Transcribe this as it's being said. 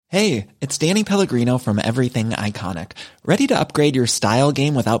Hey, it's Danny Pellegrino from Everything Iconic. Ready to upgrade your style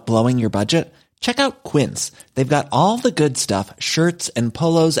game without blowing your budget? Check out Quince. They've got all the good stuff, shirts and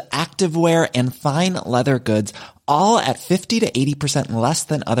polos, activewear, and fine leather goods, all at 50 to 80% less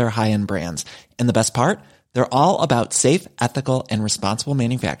than other high-end brands. And the best part? They're all about safe, ethical, and responsible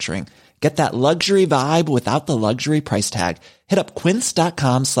manufacturing. Get that luxury vibe without the luxury price tag. Hit up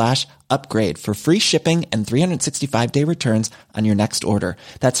quince.com/upgrade for free shipping and 365-day returns on your next order.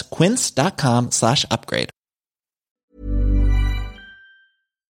 That's quince.com/upgrade.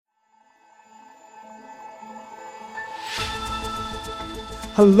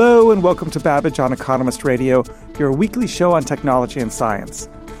 Hello and welcome to Babbage on Economist Radio, your weekly show on technology and science.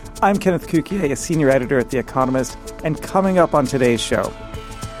 I'm Kenneth Cukier, a senior editor at The Economist, and coming up on today's show,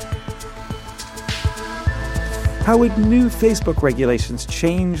 how would new Facebook regulations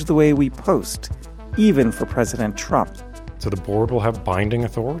change the way we post, even for President Trump? So the board will have binding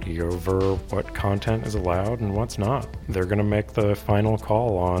authority over what content is allowed and what's not. They're going to make the final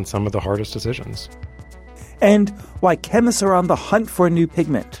call on some of the hardest decisions. And why chemists are on the hunt for a new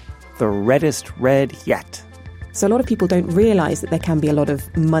pigment, the reddest red yet. So a lot of people don't realise that there can be a lot of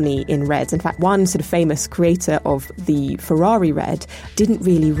money in reds. In fact, one sort of famous creator of the Ferrari red didn't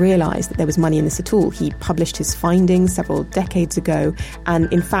really realise that there was money in this at all. He published his findings several decades ago, and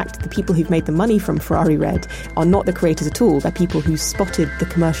in fact, the people who've made the money from Ferrari red are not the creators at all. They're people who spotted the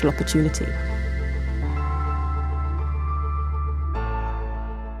commercial opportunity.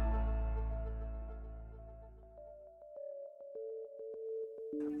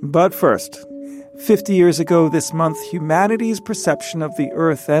 But first, 50 years ago this month, humanity's perception of the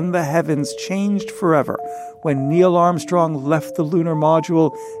Earth and the heavens changed forever when Neil Armstrong left the lunar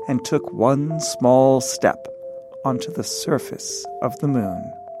module and took one small step onto the surface of the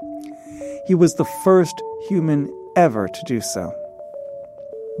moon. He was the first human ever to do so.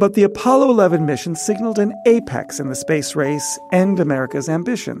 But the Apollo 11 mission signaled an apex in the space race and America's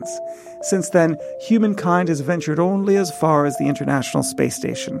ambitions. Since then, humankind has ventured only as far as the International Space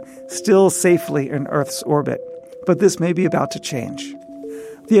Station, still safely in Earth's orbit. But this may be about to change.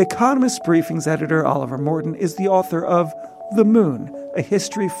 The Economist Briefing's editor, Oliver Morton, is the author of The Moon, A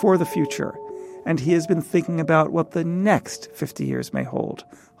History for the Future, and he has been thinking about what the next 50 years may hold.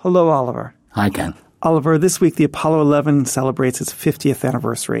 Hello, Oliver. Hi, Ken. Oliver, this week the Apollo 11 celebrates its 50th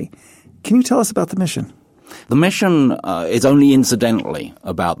anniversary. Can you tell us about the mission? The mission is only incidentally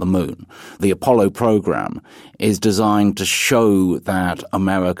about the moon. The Apollo program is designed to show that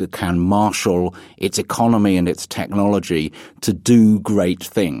America can marshal its economy and its technology to do great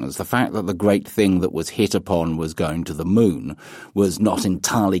things. The fact that the great thing that was hit upon was going to the moon was not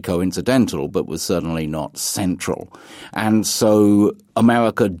entirely coincidental, but was certainly not central. And so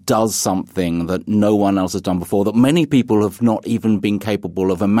America does something that no one else has done before, that many people have not even been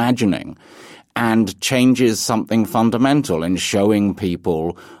capable of imagining, and changes something fundamental in showing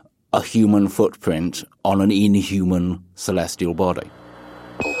people a human footprint on an inhuman celestial body.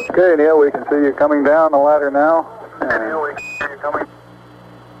 Okay, Neil, we can see you coming down the ladder now. Neil, we can see you coming.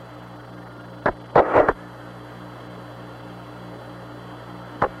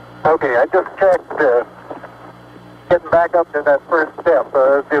 Okay, I just checked getting back up to that first step.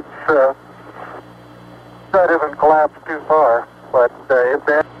 It's that isn't collapsed too far, but if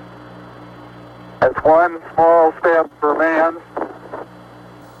that That's one small step for man,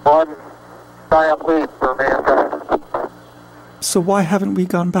 one giant leap for mankind. So why haven't we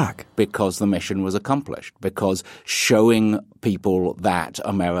gone back? Because the mission was accomplished. Because showing people that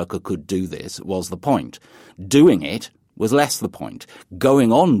America could do this was the point. Doing it was less the point.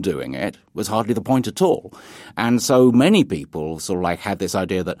 Going on doing it was hardly the point at all. And so many people sort of like had this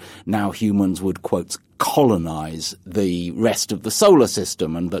idea that now humans would, quote, colonize the rest of the solar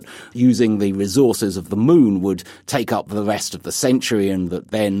system, and that using the resources of the moon would take up the rest of the century, and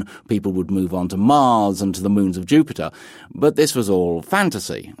that then people would move on to Mars and to the moons of Jupiter. But this was all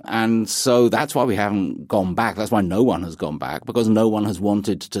fantasy. And so that's why we haven't gone back. That's why no one has gone back, because no one has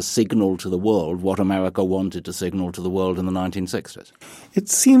wanted to signal to the world what America wanted to signal to the world in the 1960s. It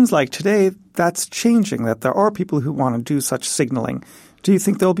seems like today that's changing, that there are people who want to do such signaling. Do you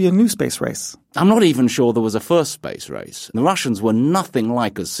think there'll be a new space race? I'm not even sure there was a first space race. The Russians were nothing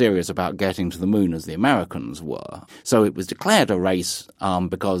like as serious about getting to the moon as the Americans were. So it was declared a race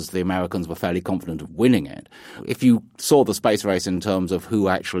because the Americans were fairly confident of winning it. If you saw the space race in terms of who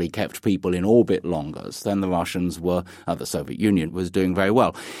actually kept people in orbit longest, then the Russians were, the Soviet Union was doing very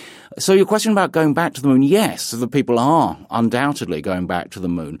well. So your question about going back to the moon, yes, the people are undoubtedly going back to the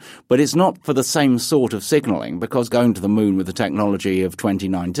moon, but it's not for the same sort of signaling, because going to the moon with the technology of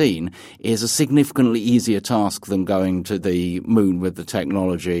 2019 is a significantly easier task than going to the moon with the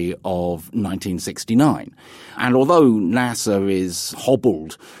technology of 1969. And although NASA is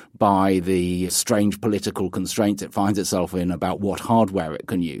hobbled by the strange political constraints it finds itself in about what hardware it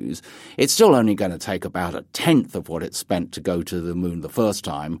can use, it's still only going to take about a tenth of what it spent to go to the moon the first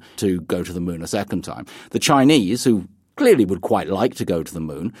time to go to the moon a second time. The Chinese, who clearly would quite like to go to the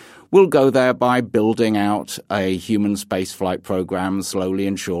moon, will go there by building out a human spaceflight program slowly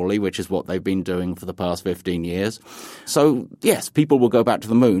and surely, which is what they've been doing for the past 15 years. So, yes, people will go back to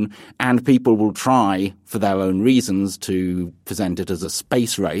the moon, and people will try, for their own reasons, to present it as a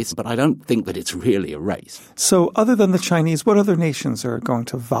space race, but I don't think that it's really a race. So, other than the Chinese, what other nations are going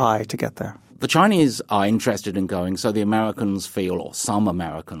to vie to get there? The Chinese are interested in going, so the Americans feel, or some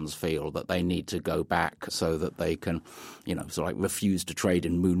Americans feel, that they need to go back so that they can, sort of like refuse to trade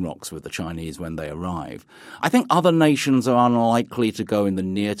in moon rocks with the Chinese when they arrive. I think other nations are unlikely to go in the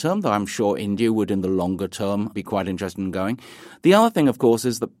near term, though I'm sure India would in the longer term be quite interested in going. The other thing, of course,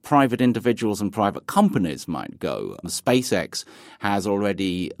 is that private individuals and private companies might go. SpaceX has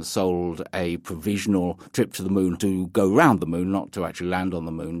already sold a provisional trip to the moon to go round the moon, not to actually land on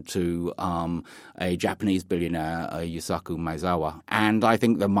the moon, to a Japanese billionaire, Yusaku Maezawa. And I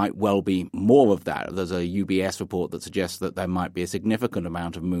think there might well be more of that. There's a UBS report that suggests that there might be a significant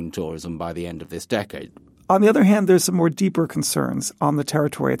amount of moon tourism by the end of this decade. On the other hand, there's some more deeper concerns on the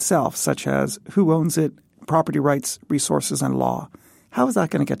territory itself, such as who owns it, property rights, resources, and law. How is that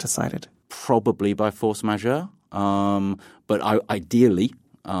going to get decided? Probably by force majeure, but ideally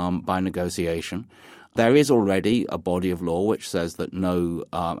by negotiation. There is already a body of law which says that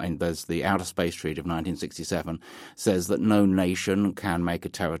and there's the Outer Space Treaty of 1967, says that no nation can make a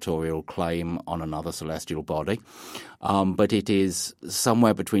territorial claim on another celestial body. But it is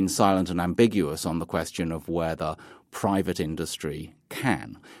somewhere between silent and ambiguous on the question of whether private industry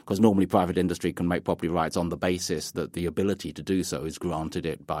can. Because normally private industry can make property rights on the basis that the ability to do so is granted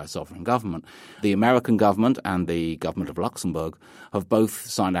it by a sovereign government. The American government and the government of Luxembourg have both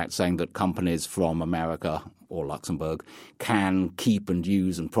signed out saying that companies from America or Luxembourg can keep and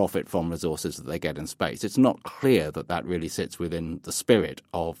use and profit from resources that they get in space. It's not clear that that really sits within the spirit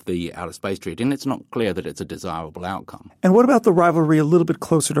of the Outer Space Treaty, and it's not clear that it's a desirable outcome. And what about the rivalry a little bit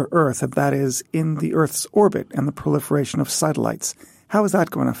closer to Earth, and that is in the Earth's orbit and the proliferation of satellites? How is that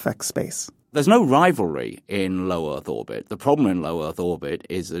going to affect space? There's no rivalry in low Earth orbit. The problem in low Earth orbit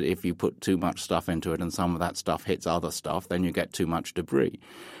is that if you put too much stuff into it and some of that stuff hits other stuff, then you get too much debris.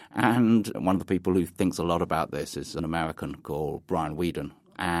 And one of the people who thinks a lot about this is an American called Brian Whedon.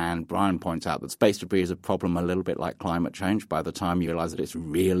 And Brian points out that space debris is a problem a little bit like climate change. By the time you realize that it's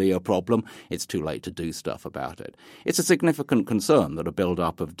really a problem, it's too late to do stuff about it. It's a significant concern that a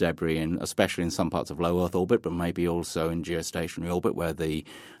build-up of debris, especially in some parts of low Earth orbit, but maybe also in geostationary orbit where the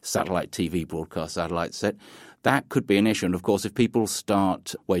satellite TV broadcast satellites sit, that could be an issue. And, of course, if people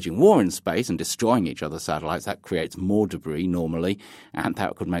start waging war in space and destroying each other's satellites, that creates more debris normally, and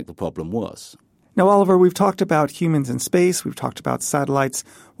that could make the problem worse. Now, Oliver, we've talked about humans in space. We've talked about satellites.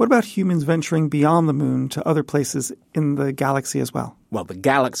 What about humans venturing beyond the moon to other places in the galaxy as well? Well, the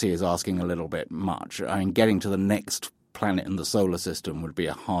galaxy is asking a little bit much. I mean, getting to the next planet in the solar system would be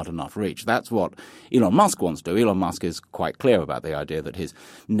a hard enough reach. That's what Elon Musk wants to do. Elon Musk is quite clear about the idea that his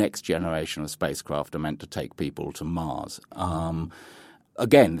next generation of spacecraft are meant to take people to Mars.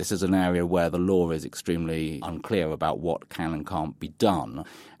 Again, this is an area where the law is extremely unclear about what can and can't be done.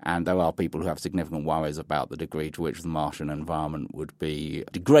 And there are people who have significant worries about the degree to which the Martian environment would be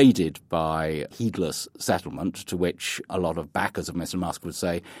degraded by heedless settlement, to which a lot of backers of Mr. Musk would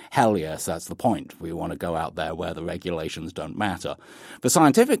say, hell yes, that's the point. We want to go out there where the regulations don't matter. For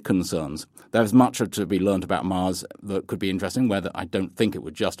scientific concerns, there's much to be learned about Mars that could be interesting, where I don't think it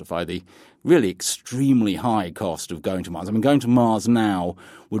would justify the really extremely high cost of going to Mars. I mean, going to Mars now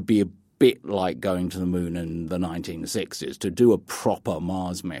would be a bit like going to the moon in the 1960s. To do a proper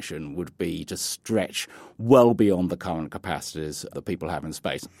Mars mission would be to stretch well beyond the current capacities that people have in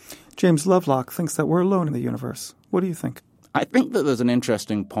space. James Lovelock thinks that we're alone in the universe. What do you think? I think that there's an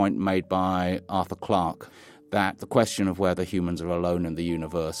interesting point made by Arthur Clarke that the question of whether humans are alone in the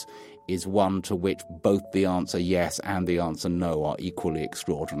universe is one to which both the answer yes and the answer no are equally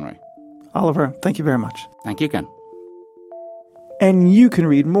extraordinary. Oliver, thank you very much. Thank you, Ken. And you can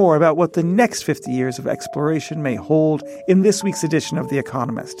read more about what the next 50 years of exploration may hold in this week's edition of The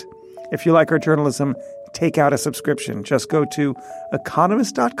Economist. If you like our journalism, take out a subscription. Just go to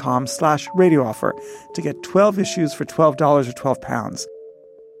economist.com/radio offer to get 12 issues for $12 or £12.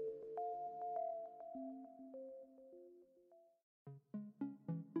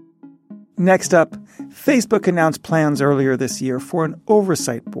 Next up, Facebook announced plans earlier this year for an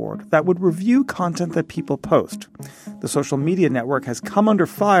oversight board that would review content that people post. The social media network has come under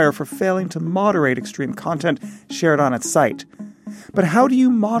fire for failing to moderate extreme content shared on its site. But how do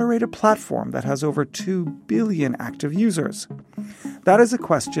you moderate a platform that has over 2 billion active users? That is a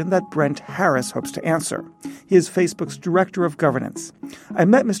question that Brent Harris hopes to answer. He is Facebook's Director of Governance. I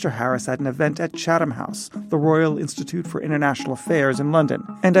met Mr. Harris at an event at Chatham House, the Royal Institute for International Affairs in London,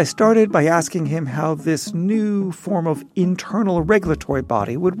 and I started by asking him how this new form of internal regulatory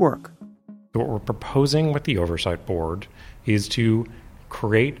body would work. What we're proposing with the Oversight Board is to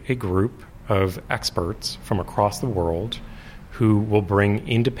create a group of experts from across the world who will bring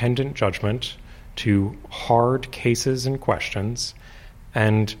independent judgment to hard cases and questions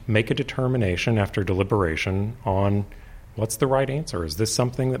and make a determination after deliberation on what's the right answer. Is this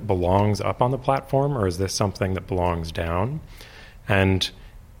something that belongs up on the platform, or is this something that belongs down? And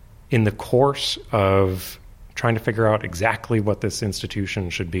in the course of trying to figure out exactly what this institution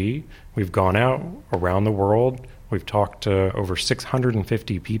should be, we've gone out around the world. We've talked to over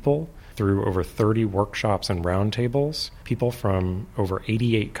 650 people through over 30 workshops and roundtables, people from over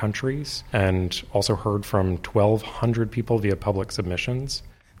 88 countries, and also heard from 1,200 people via public submissions.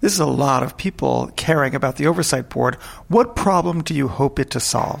 This is a lot of people caring about the Oversight Board. What problem do you hope it to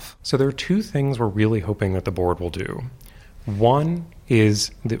solve? So there are two things we're really hoping that the board will do. One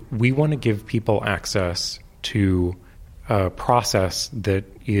is that we want to give people access to a process that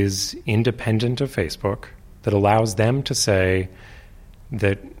is independent of Facebook, that allows them to say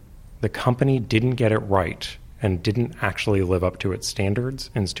that the company didn't get it right and didn't actually live up to its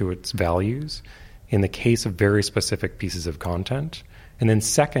standards and to its values in the case of very specific pieces of content. And then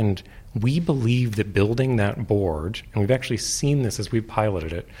second, we believe that building that board, and we've actually seen this as we've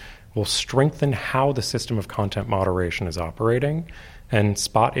piloted it, will strengthen how the system of content moderation is operating and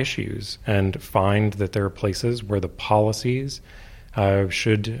spot issues and find that there are places where the policies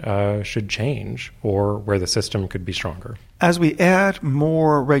should change or where the system could be stronger. As we add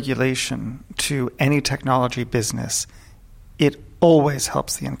more regulation to any technology business, it always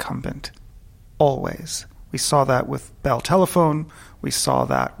helps the incumbent. Always. We saw that with Bell Telephone, we saw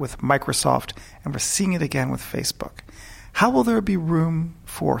that with Microsoft, and we're seeing it again with Facebook. How will there be room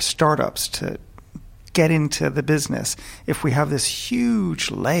for startups to get into the business if we have this huge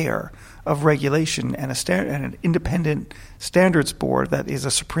layer of regulation and an independent standards board that is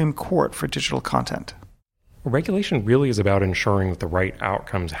a Supreme Court for digital content? Regulation really is about ensuring that the right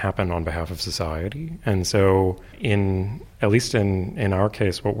outcomes happen on behalf of society. And so at least in our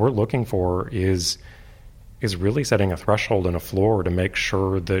case, what we're looking for is really setting a threshold and a floor to make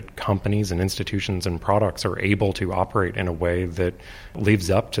sure that companies and institutions and products are able to operate in a way that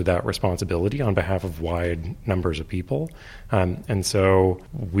lives up to that responsibility on behalf of wide numbers of people. And so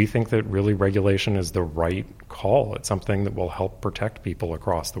we think that really regulation is the right call. It's something that will help protect people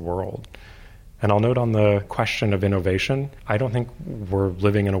across the world. And I'll note on the question of innovation, I don't think we're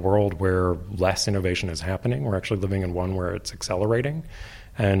living in a world where less innovation is happening. We're actually living in one where it's accelerating.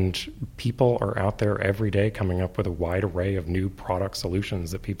 And people are out there every day coming up with a wide array of new product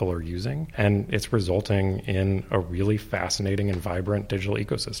solutions that people are using. And it's resulting in a really fascinating and vibrant digital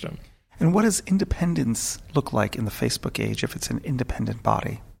ecosystem. And what does independence look like in the Facebook age if it's an independent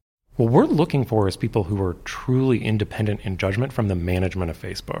body? What we're looking for is people who are truly independent in judgment from the management of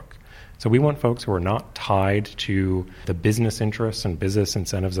Facebook. So we want folks who are not tied to the business interests and business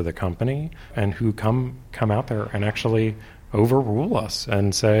incentives of the company and who come out there and actually overrule us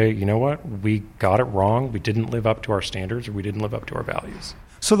and say, you know what, we got it wrong, we didn't live up to our standards, or we didn't live up to our values.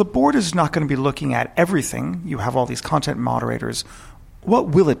 So the board is not going to be looking at everything. You have all these content moderators. What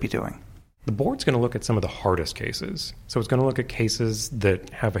will it be doing? The board's going to look at some of the hardest cases. So it's going to look at cases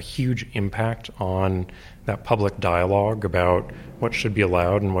that have a huge impact on that public dialogue about what should be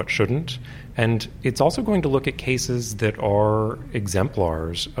allowed and what shouldn't. And it's also going to look at cases that are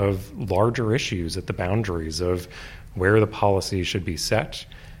exemplars of larger issues at the boundaries of where the policy should be set.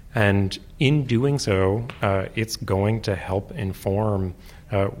 And in doing so, it's going to help inform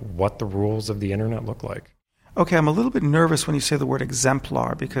what the rules of the internet look like. Okay, I'm a little bit nervous when you say the word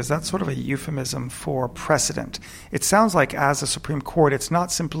exemplar because that's sort of a euphemism for precedent. It sounds like as a Supreme Court, it's not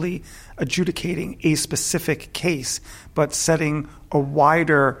simply adjudicating a specific case, but setting a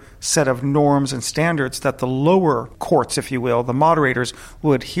wider set of norms and standards that the lower courts, if you will, the moderators,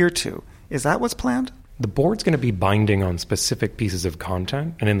 will adhere to. Is that what's planned? The board's going to be binding on specific pieces of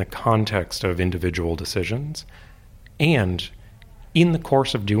content and in the context of individual decisions. And in the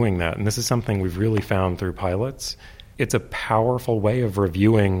course of doing that, and this is something we've really found through pilots, it's a powerful way of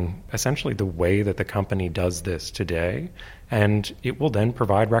reviewing essentially the way that the company does this today. And it will then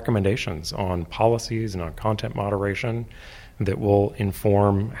provide recommendations on policies and on content moderation that will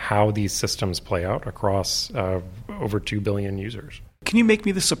inform how these systems play out across over 2 billion users. Can you make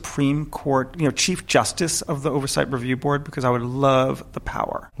me the Supreme Court, Chief Justice of the Oversight Review Board? Because I would love the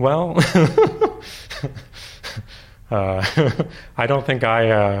power. Well, I don't think I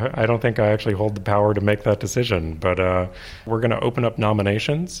actually hold the power to make that decision. But we're going to open up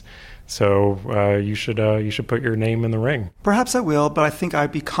nominations, so you should put your name in the ring. Perhaps I will, but I think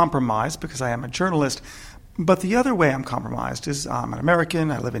I'd be compromised because I am a journalist. But the other way I'm compromised is I'm an American,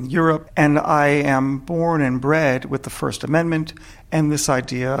 I live in Europe, and I am born and bred with the First Amendment and this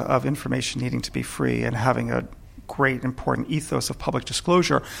idea of information needing to be free and having a great, important ethos of public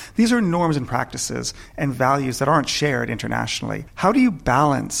disclosure. These are norms and practices and values that aren't shared internationally. How do you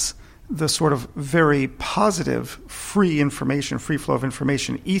balance the sort of very positive free information, free flow of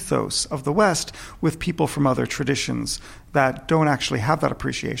information ethos of the West with people from other traditions that don't actually have that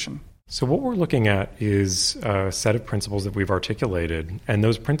appreciation? So what we're looking at is a set of principles that we've articulated, and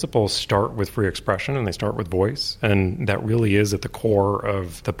those principles start with free expression and they start with voice, and that really is at the core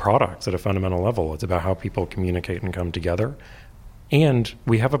of the products at a fundamental level. It's about how people communicate and come together. And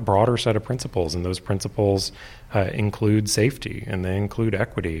we have a broader set of principles, and those principles include safety, and they include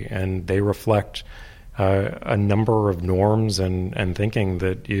equity, and they reflect a number of norms and thinking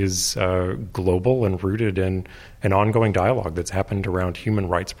that is global and rooted in an ongoing dialogue that's happened around human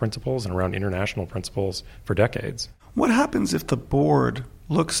rights principles and around international principles for decades. What happens if the board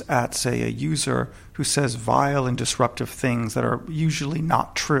looks at, say, a user who says vile and disruptive things that are usually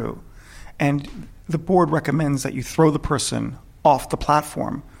not true, and the board recommends that you throw the person off the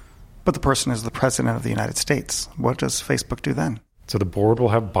platform, but the person is the president of the United States? What does Facebook do then? So the board will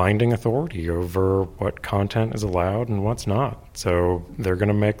have binding authority over what content is allowed and what's not. So they're going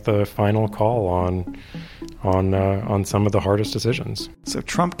to make the final call on some of the hardest decisions. So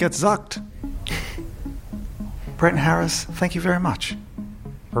Trump gets zucked. Brent Harris, thank you very much.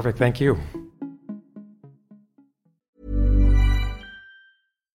 Perfect. Thank you.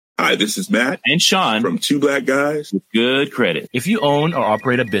 Hi, this is Matt and Sean from Two Black Guys with Good Credit. If you own or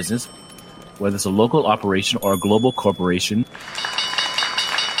operate a business, whether it's a local operation or a global corporation,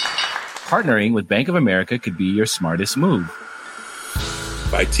 partnering with Bank of America could be your smartest move.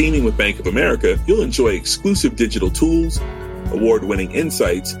 By teaming with Bank of America, you'll enjoy exclusive digital tools, award-winning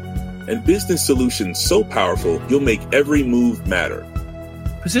insights, and business solutions so powerful you'll make every move matter.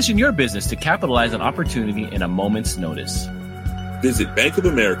 Position your business to capitalize on opportunity in a moment's notice. Visit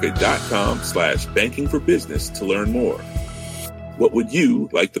bankofamerica.com/banking for business to learn more. What would you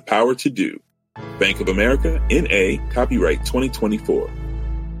like the power to do? Bank of America, N.A., copyright 2024.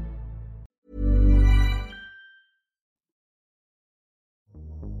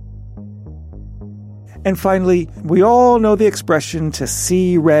 And finally, we all know the expression to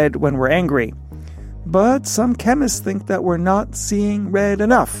see red when we're angry. But some chemists think that we're not seeing red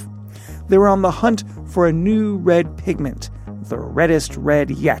enough. They were on the hunt for a new red pigment, the reddest red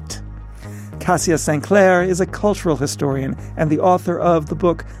yet. Cassia St. Clair is a cultural historian and the author of the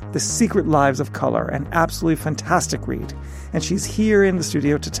book The Secret Lives of Color, an absolutely fantastic read. And she's here in the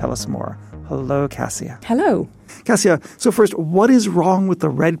studio to tell us more. Hello, Cassia. Hello. Cassia, so first, what is wrong with the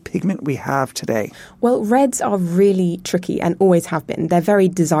red pigment we have today? Well, reds are really tricky and always have been. They're very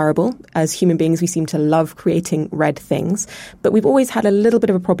desirable. As human beings, we seem to love creating red things. But we've always had a little bit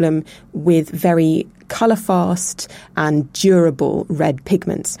of a problem with very colour-fast and durable red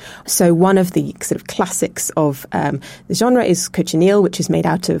pigments. So one of the sort of classics of the genre is cochineal, which is made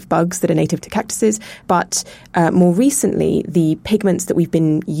out of bugs that are native to cactuses. But more recently, the pigments that we've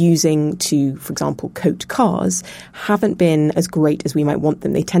been using to, for example, coat cars haven't been as great as we might want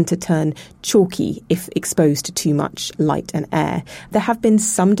them. They tend to turn chalky if exposed to too much light and air. There have been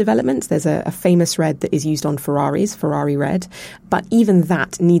some developments. There's a famous red that is used on Ferraris, Ferrari red. But even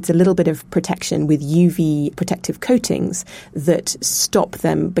that needs a little bit of protection with UV protective coatings that stop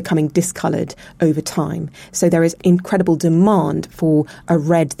them becoming discoloured over time. So there is incredible demand for a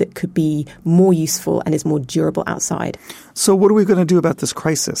red that could be more useful and is more durable outside. So what are we going to do about this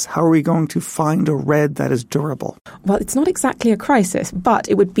crisis? How are we going to find a red that is durable? Well, it's not exactly a crisis, but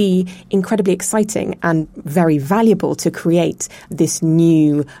it would be incredibly exciting and very valuable to create this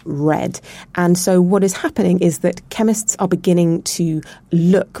new red. And so what is happening is that chemists are beginning to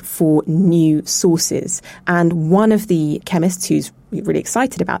look for new sources. And one of the chemists who's really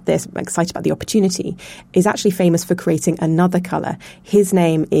excited about this, excited about the opportunity, is actually famous for creating another colour. His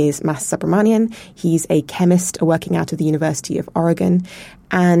name is Mas Subramanian. He's a chemist working out of the University of Oregon.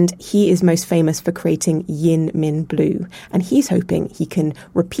 And he is most famous for creating yin min blue. And he's hoping he can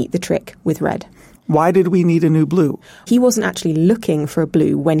repeat the trick with red. Why did we need a new blue? He wasn't actually looking for a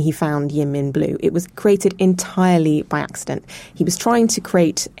blue when he found yin min blue. It was created entirely by accident. He was trying to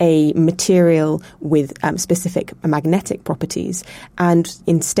create a material with specific magnetic properties, and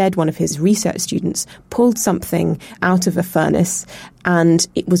instead one of his research students pulled something out of a furnace and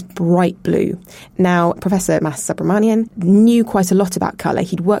it was bright blue. Now, Professor Mas Subramanian knew quite a lot about colour.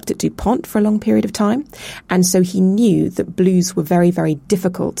 He'd worked at DuPont for a long period of time, and so he knew that blues were very, very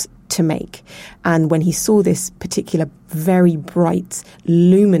difficult to make. And when he saw this particular very bright,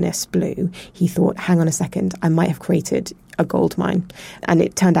 luminous blue, he thought, hang on a second, I might have created a gold mine. And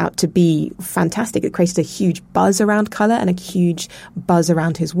it turned out to be fantastic. It created a huge buzz around colour and a huge buzz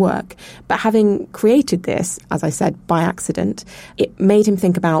around his work. But having created this, as I said, by accident, it made him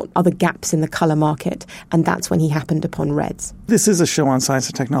think about other gaps in the colour market. And that's when he happened upon reds. This is a show on science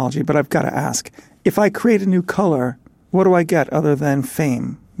and technology, but I've got to ask, if I create a new colour, what do I get other than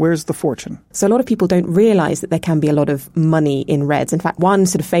fame? Where's the fortune? So a lot of people don't realise that there can be a lot of money in reds. In fact, one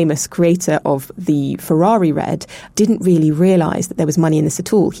sort of famous creator of the Ferrari red didn't really realise that there was money in this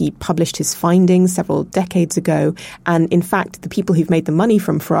at all. He published his findings several decades ago. And in fact, the people who've made the money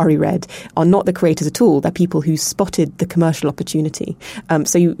from Ferrari red are not the creators at all. They're people who spotted the commercial opportunity.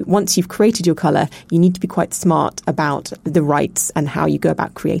 Once you've created your colour, you need to be quite smart about the rights and how you go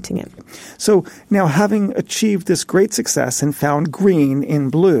about creating it. So now, having achieved this great success and found green in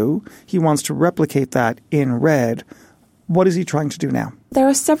blue, he wants to replicate that in red. What is he trying to do now? There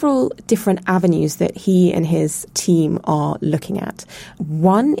are several different avenues that he and his team are looking at.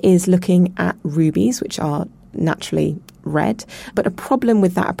 One is looking at rubies, which are naturally red. But a problem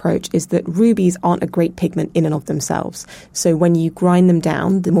with that approach is that rubies aren't a great pigment in and of themselves. So when you grind them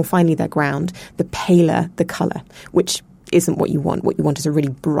down, the more finely they're ground, the paler the colour, which isn't what you want. What you want is a really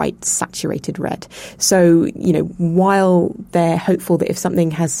bright, saturated red. So, while they're hopeful that if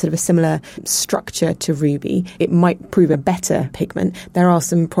something has sort of a similar structure to ruby, it might prove a better pigment, there are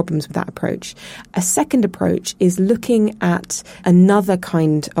some problems with that approach. A second approach is looking at another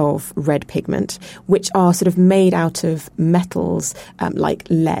kind of red pigment, which are sort of made out of metals like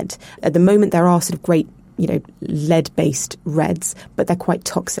lead. At the moment, there are sort of great lead-based reds, but they're quite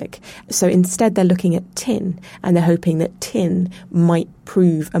toxic. So instead they're looking at tin, and they're hoping that tin might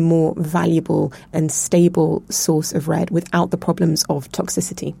prove a more valuable and stable source of red without the problems of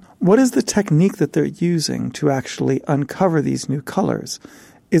toxicity. What is the technique that they're using to actually uncover these new colors?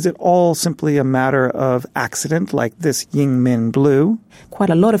 Is it all simply a matter of accident, like this Yin Min blue? Quite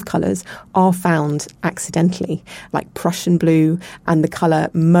a lot of colours are found accidentally, like Prussian blue, and the colour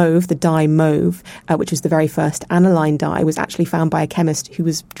mauve, the dye mauve, which was the very first aniline dye, was actually found by a chemist who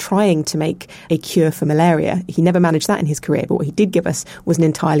was trying to make a cure for malaria. He never managed that in his career, but what he did give us was an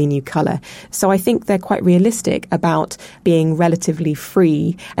entirely new colour. So I think they're quite realistic about being relatively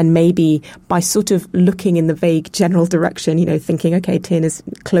free, and maybe by sort of looking in the vague general direction, thinking, okay, tin is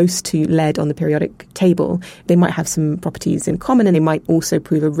close to lead on the periodic table, they might have some properties in common, and they might also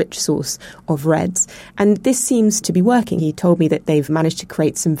prove a rich source of reds. And this seems to be working. He told me that they've managed to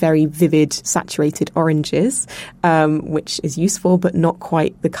create some very vivid, saturated oranges, which is useful, but not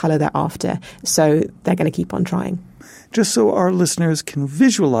quite the colour they're after. So they're going to keep on trying. Just so our listeners can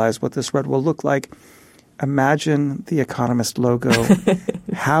visualize what this red will look like, imagine the Economist logo.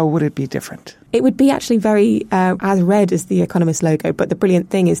 How would it be different? It would be actually very as red as the Economist logo, but the brilliant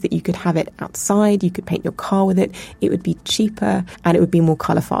thing is that you could have it outside, you could paint your car with it, it would be cheaper, and it would be more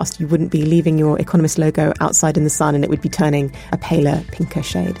colour fast. You wouldn't be leaving your Economist logo outside in the sun, and it would be turning a paler, pinker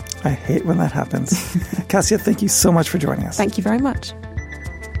shade. I hate when that happens. Cassia, thank you so much for joining us. Thank you very much.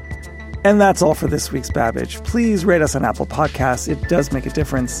 And that's all for this week's Babbage. Please rate us on Apple Podcasts. It does make a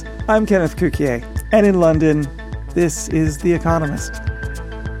difference. I'm Kenneth Cukier, and in London, this is The Economist.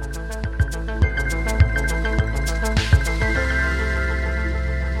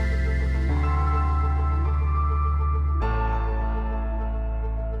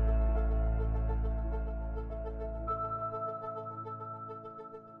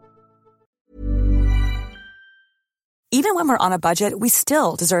 Even when we're on a budget, we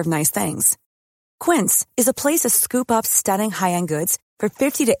still deserve nice things. Quince is a place to scoop up stunning high-end goods for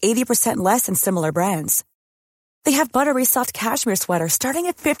 50 to 80% less than similar brands. They have buttery soft cashmere sweaters starting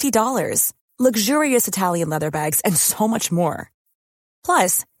at $50, luxurious Italian leather bags, and so much more.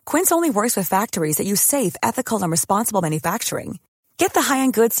 Plus, Quince only works with factories that use safe, ethical, and responsible manufacturing. Get the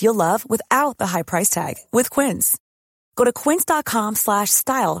high-end goods you'll love without the high price tag with Quince. Go to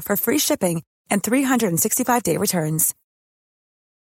quince.com/style for free shipping and 365-day returns.